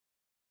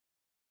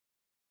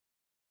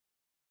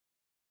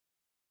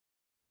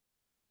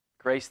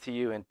Grace to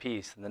you and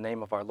peace in the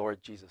name of our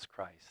Lord Jesus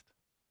Christ.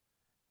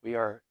 We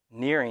are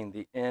nearing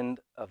the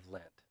end of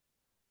Lent.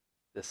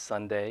 This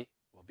Sunday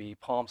will be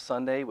Palm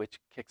Sunday,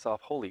 which kicks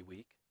off Holy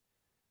Week.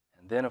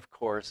 And then, of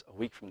course, a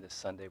week from this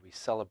Sunday, we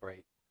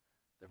celebrate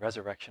the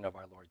resurrection of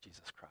our Lord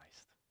Jesus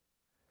Christ.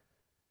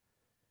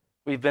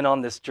 We've been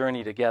on this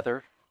journey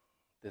together,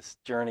 this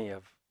journey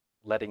of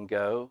letting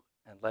go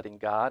and letting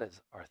God,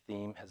 as our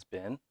theme has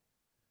been.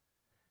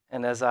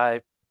 And as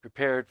I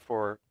prepared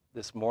for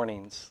this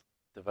morning's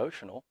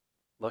devotional,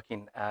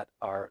 looking at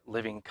our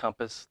Living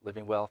Compass,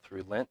 Living Well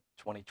Through Lent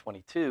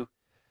 2022,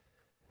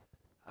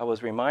 I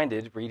was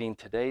reminded, reading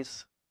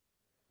today's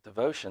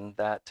devotion,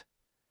 that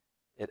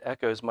it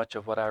echoes much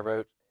of what I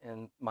wrote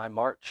in my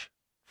March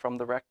from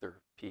the Rector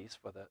piece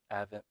for the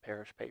Advent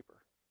Parish paper.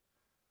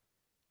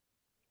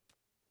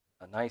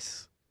 A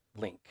nice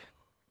link,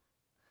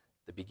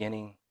 the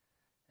beginning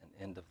and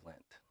end of Lent.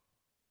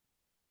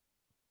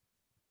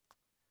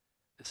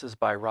 This is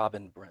by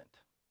Robin Brent.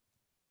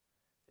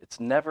 It's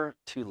never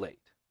too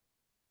late.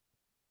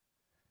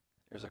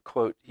 There's a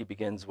quote he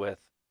begins with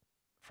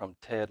from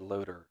Ted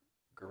Loder,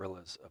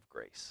 Guerrillas of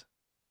Grace.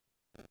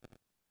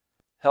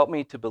 Help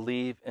me to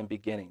believe in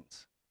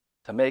beginnings,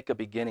 to make a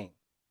beginning,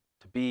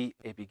 to be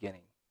a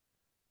beginning,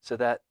 so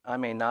that I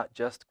may not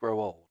just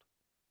grow old,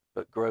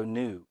 but grow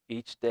new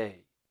each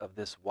day of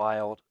this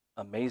wild,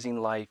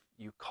 amazing life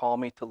you call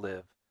me to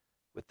live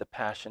with the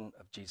passion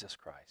of Jesus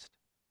Christ.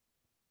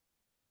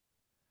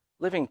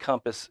 Living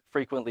Compass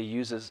frequently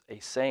uses a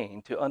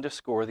saying to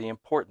underscore the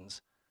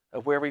importance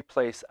of where we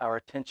place our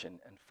attention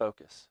and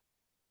focus.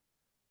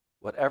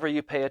 Whatever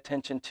you pay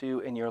attention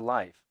to in your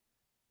life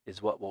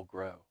is what will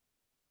grow.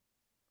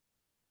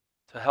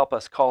 To help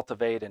us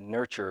cultivate and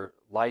nurture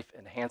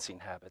life-enhancing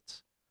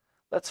habits,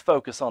 let's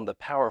focus on the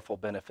powerful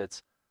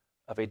benefits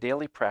of a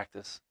daily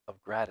practice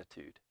of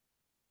gratitude.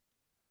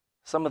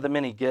 Some of the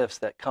many gifts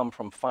that come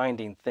from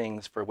finding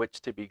things for which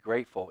to be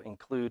grateful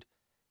include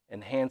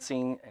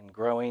enhancing and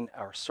growing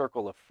our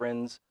circle of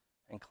friends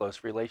and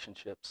close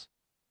relationships,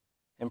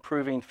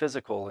 improving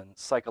physical and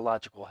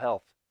psychological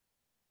health,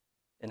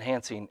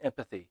 enhancing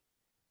empathy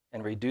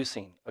and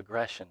reducing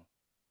aggression,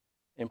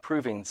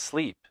 improving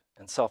sleep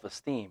and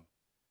self-esteem,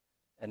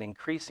 and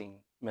increasing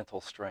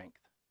mental strength.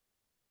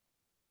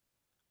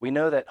 We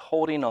know that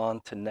holding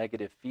on to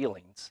negative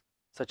feelings,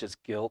 such as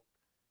guilt,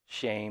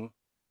 shame,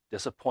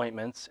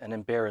 disappointments, and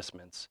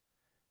embarrassments,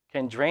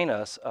 can drain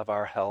us of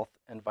our health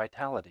and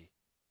vitality.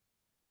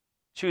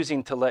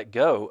 Choosing to let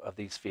go of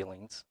these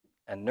feelings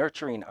and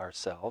nurturing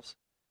ourselves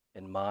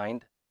in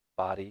mind,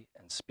 body,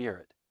 and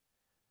spirit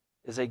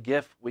is a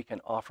gift we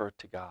can offer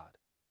to God.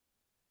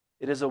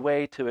 It is a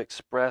way to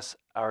express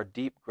our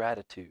deep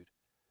gratitude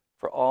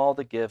for all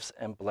the gifts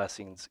and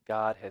blessings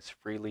God has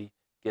freely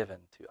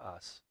given to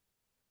us.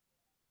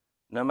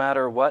 No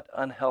matter what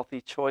unhealthy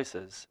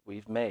choices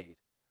we've made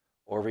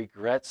or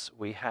regrets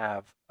we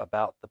have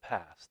about the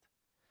past,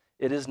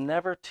 it is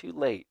never too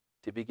late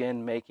to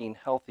begin making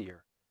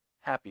healthier,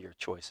 happier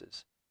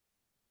choices.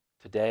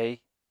 Today,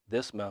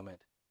 this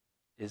moment,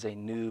 is a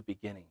new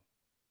beginning.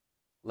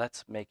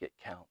 Let's make it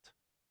count.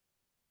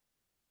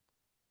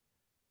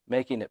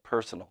 Making it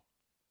personal.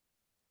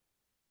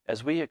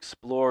 As we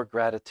explore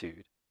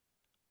gratitude,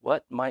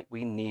 what might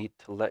we need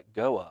to let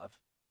go of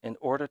in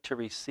order to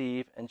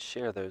receive and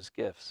share those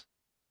gifts?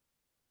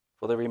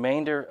 For the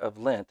remainder of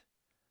Lent,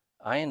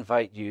 I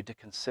invite you to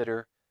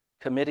consider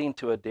committing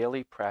to a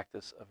daily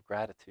practice of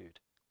gratitude.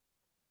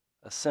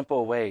 A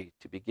simple way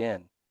to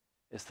begin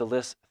is to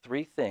list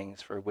 3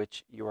 things for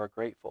which you are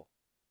grateful.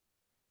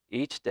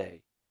 Each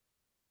day,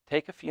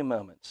 take a few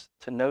moments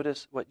to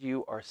notice what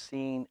you are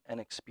seeing and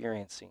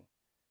experiencing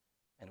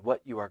and what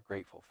you are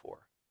grateful for.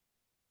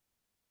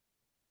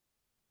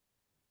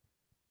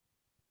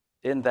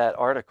 In that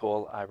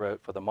article I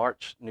wrote for the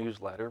March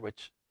newsletter,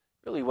 which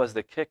really was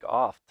the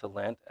kickoff to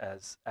Lent,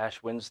 as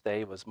Ash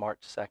Wednesday was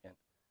March 2nd,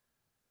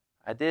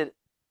 I did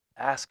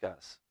ask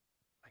us,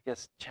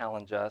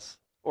 challenge us,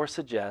 or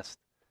suggest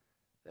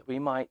that we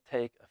might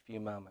take a few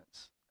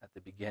moments at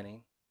the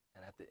beginning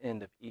and at the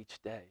end of each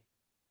day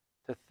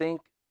to think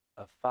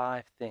of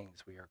 5 things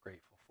we are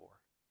grateful for.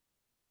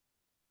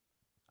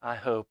 I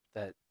hope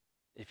that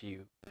if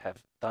you have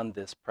done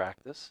this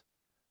practice,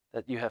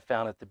 that you have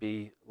found it to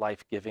be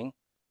life-giving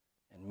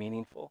and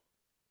meaningful,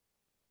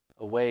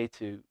 a way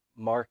to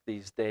mark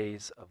these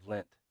days of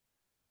Lent,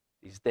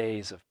 these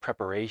days of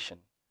preparation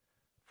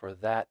for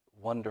that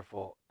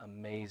wonderful,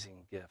 amazing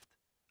gift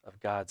of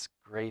God's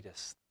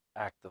greatest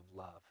act of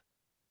love,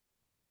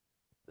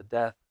 the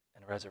death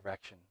and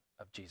resurrection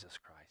of Jesus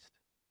Christ.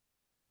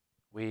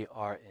 We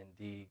are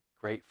indeed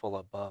grateful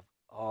above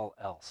all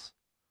else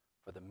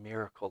for the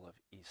miracle of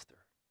Easter.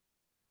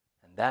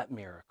 And that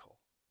miracle,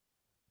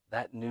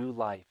 that new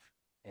life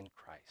in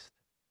Christ,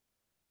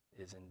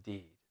 is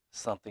indeed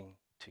something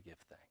to give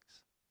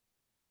thanks.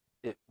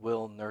 It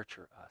will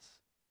nurture us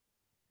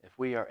if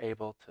we are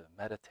able to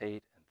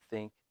meditate and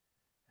think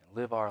and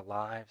live our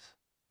lives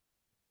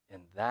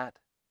in that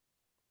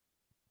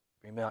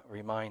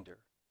reminder.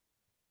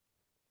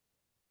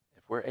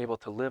 If we're able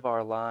to live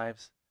our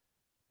lives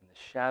in the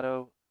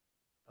shadow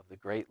of the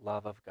great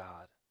love of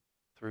God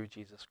through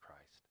Jesus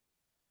Christ,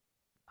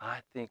 I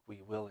think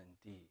we will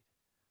indeed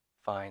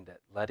find that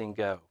letting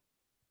go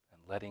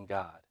and letting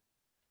God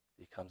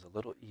becomes a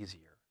little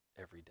easier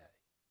every day.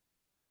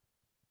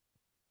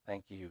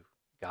 Thank you.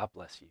 God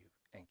bless you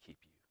and keep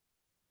you.